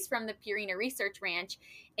 but she's from the Purina Research Ranch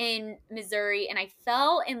in Missouri. And I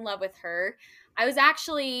fell in love with her. I was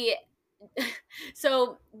actually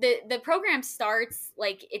so the program starts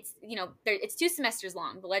like it's 2 semesters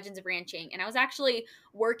long, the Legends of Ranching, and I was actually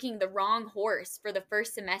working the wrong horse for the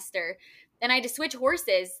first semester, and I had to switch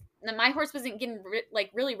horses. And my horse wasn't getting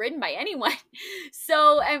really ridden by anyone,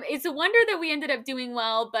 so it's a wonder that we ended up doing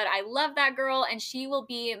well. But I love that girl, and she will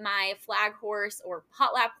be my flag horse or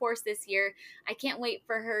hot lap horse this year. I can't wait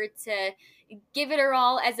for her to give it her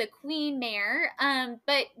all as a queen mare.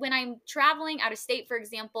 But when I'm traveling out of state, for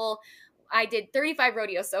example, I did 35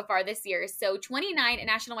 rodeos so far this year. So 29 at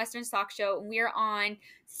National Western Stock Show. And we're on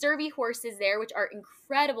Survey horses there, which are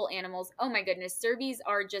incredible animals. Oh my goodness. Surveys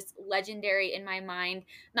are just legendary in my mind.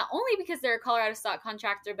 Not only because they're a Colorado stock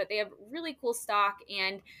contractor, but they have really cool stock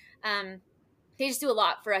and they just do a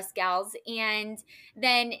lot for us gals. And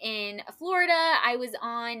then in Florida, I was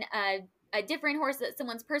on a different horse that's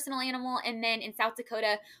someone's personal animal. And then in South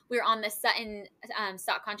Dakota, we're on the Sutton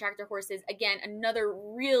stock contractor horses. Again, another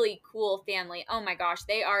really cool family. Oh my gosh,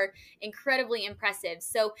 they are incredibly impressive.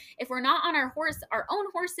 So if we're not on our own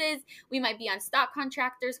horses, we might be on stock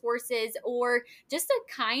contractors' horses, or just a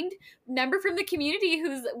kind member from the community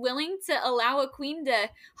who's willing to allow a queen to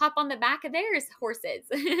hop on the back of theirs horses.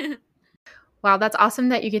 Wow, that's awesome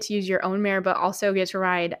that you get to use your own mare, but also get to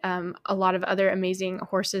ride a lot of other amazing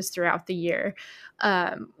horses throughout the year,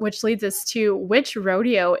 which leads us to, which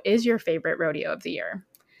rodeo is your favorite rodeo of the year?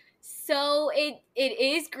 So it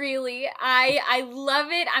is Greeley. I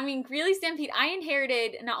love it. I mean, Greeley Stampede, I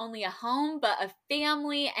inherited not only a home, but a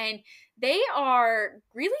family, and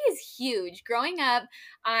Greeley is huge. Growing up,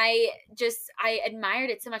 I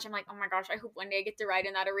admired it so much. I'm like, oh my gosh, I hope one day I get to ride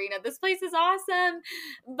in that arena. This place is awesome.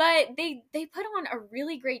 But they put on a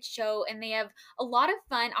really great show, and they have a lot of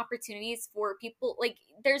fun opportunities for people. Like,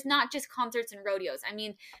 there's not just concerts and rodeos. I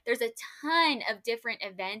mean, there's a ton of different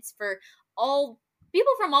events for all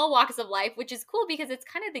people from all walks of life, which is cool because it's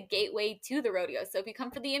kind of the gateway to the rodeo. So if you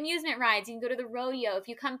come for the amusement rides, you can go to the rodeo. If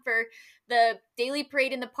you come for the daily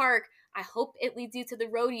parade in the park, I hope it leads you to the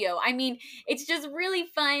rodeo. I mean, it's just really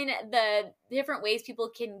fun, the different ways people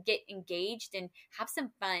can get engaged and have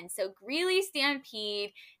some fun. So Greeley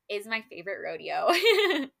Stampede is my favorite rodeo.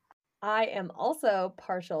 I am also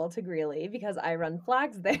partial to Greeley because I run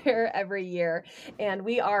flags there every year, and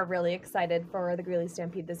we are really excited for the Greeley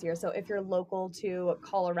Stampede this year. So if you're local to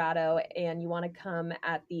Colorado and you want to come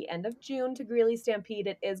at the end of June to Greeley Stampede,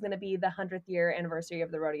 it is going to be the 100th year anniversary of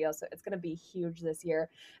the rodeo, so it's going to be huge this year.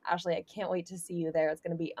 Ashley, I can't wait to see you there. It's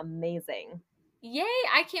going to be amazing. Yay,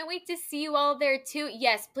 I can't wait to see you all there too.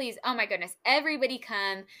 Yes, please. Oh my goodness. Everybody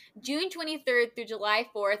come June 23rd through July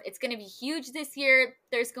 4th. It's going to be huge this year.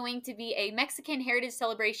 There's going to be a Mexican heritage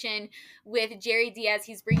celebration with Jerry Diaz.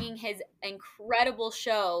 He's bringing his incredible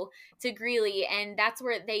show to Greeley, and that's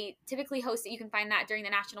where they typically host it. You can find that during the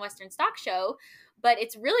National Western Stock Show. But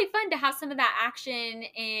it's really fun to have some of that action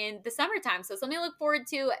in the summertime. So something to look forward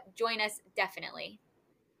to. Join us definitely.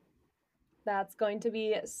 That's going to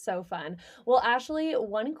be so fun. Well, Ashley,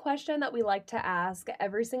 one question that we like to ask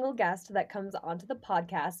every single guest that comes onto the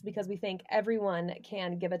podcast, because we think everyone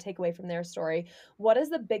can give a takeaway from their story. What is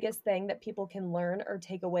the biggest thing that people can learn or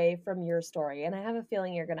take away from your story? And I have a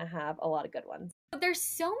feeling you're going to have a lot of good ones. There's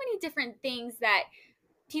so many different things that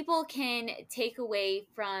people can take away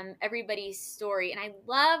from everybody's story. And I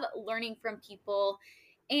love learning from people.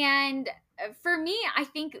 And for me, I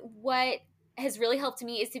think what has really helped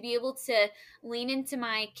me is to be able to lean into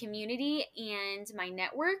my community and my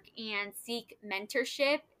network and seek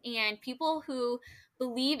mentorship and people who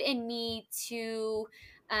believe in me to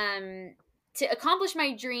accomplish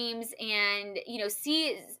my dreams and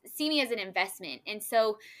see me as an investment. And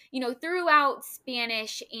so throughout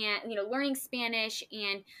Spanish and learning Spanish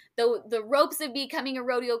and the ropes of becoming a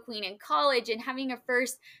rodeo queen in college and having a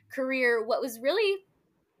first career, what was really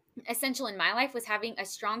essential in my life was having a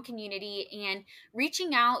strong community and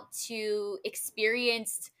reaching out to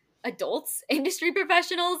experienced adults, industry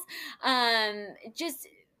professionals, just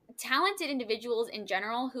talented individuals in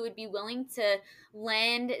general who would be willing to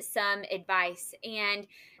lend some advice. And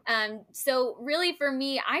so really for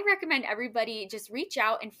me, I recommend everybody just reach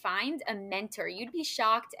out and find a mentor. You'd be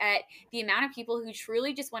shocked at the amount of people who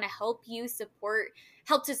truly just want to help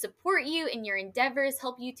to support you in your endeavors,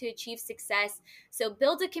 help you to achieve success. So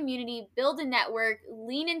build a community, build a network,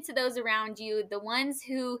 lean into those around you, the ones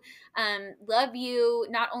who love you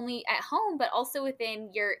not only at home, but also within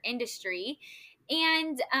your industry.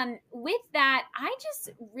 And with that, I just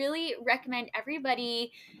really recommend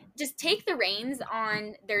everybody just take the reins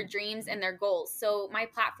on their dreams and their goals. So my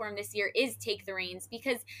platform this year is Take the Reins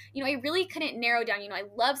because, I really couldn't narrow down, I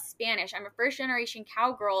love Spanish. I'm a first generation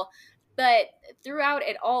cowgirl, but throughout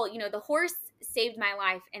it all, the horse saved my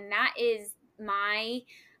life. And that is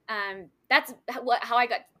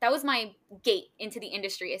that was my gate into the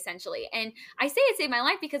industry essentially. And I say it saved my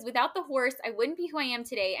life because without the horse, I wouldn't be who I am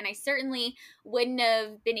today. And I certainly wouldn't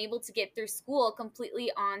have been able to get through school completely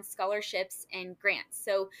on scholarships and grants.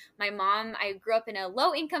 So my mom, I grew up in a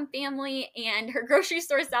low income family and her grocery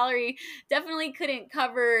store salary definitely couldn't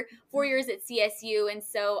cover 4 years at CSU. And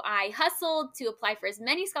so I hustled to apply for as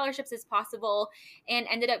many scholarships as possible and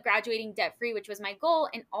ended up graduating debt free, which was my goal,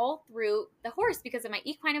 and all through the horse because of my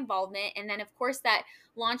equine involvement. And then of course that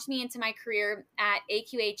launched me into my career at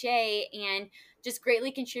AQHA and just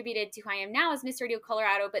greatly contributed to who I am now as Miss Rodeo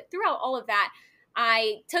Colorado. But throughout all of that,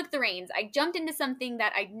 I took the reins. I jumped into something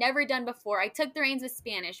that I'd never done before. I took the reins with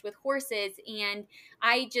Spanish, with horses, and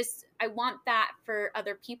I want that for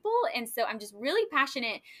other people. And so I'm just really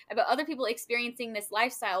passionate about other people experiencing this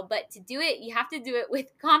lifestyle. But to do it, you have to do it with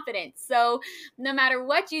confidence. So no matter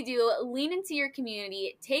what you do, lean into your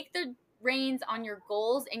community, take the reins on your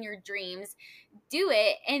goals and your dreams, do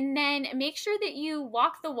it, and then make sure that you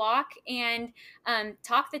walk the walk and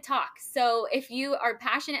talk the talk. So if you are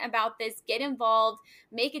passionate about this, get involved,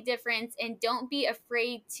 make a difference, and don't be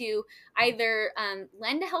afraid to either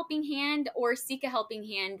lend a helping hand or seek a helping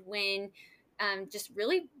hand when just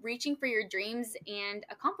really reaching for your dreams and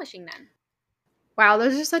accomplishing them. Wow,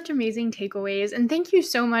 those are such amazing takeaways. And thank you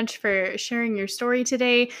so much for sharing your story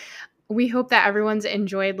today. We hope that everyone's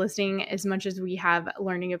enjoyed listening as much as we have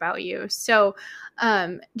learning about you. So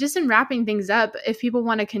just in wrapping things up, if people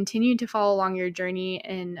want to continue to follow along your journey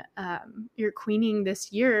in your queening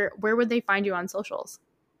this year, where would they find you on socials?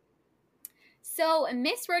 So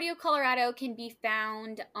Miss Rodeo Colorado can be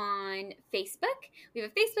found on Facebook. We have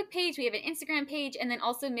a Facebook page, we have an Instagram page, and then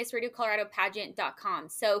also MissRodeoColoradoPageant.com.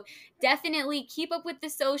 So definitely keep up with the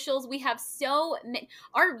socials. We have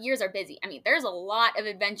our years are busy. I mean, there's a lot of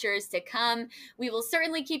adventures to come. We will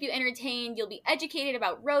certainly keep you entertained. You'll be educated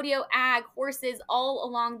about rodeo, ag, horses all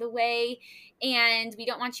along the way. And we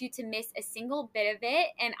don't want you to miss a single bit of it.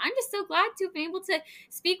 And I'm just so glad to have been able to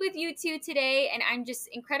speak with you two today. And I'm just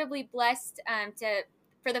incredibly blessed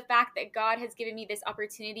for the fact that God has given me this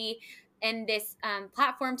opportunity and this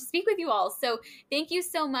platform to speak with you all. So thank you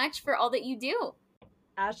so much for all that you do.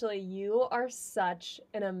 Ashley, you are such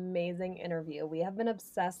an amazing interview. We have been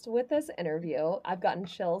obsessed with this interview. I've gotten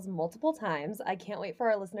chills multiple times. I can't wait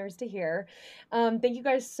for our listeners to hear. Thank you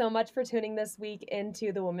guys so much for tuning this week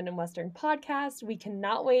into the Women in Western podcast. We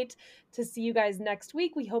cannot wait to see you guys next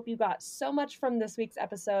week. We hope you got so much from this week's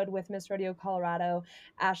episode with Miss Rodeo Colorado,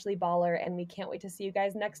 Ashley Baller, and we can't wait to see you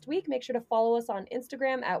guys next week. Make sure to follow us on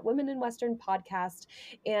Instagram at Women in Western Podcast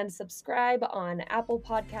and subscribe on Apple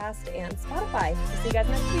Podcast and Spotify. See you guys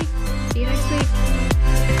next week. See you next week.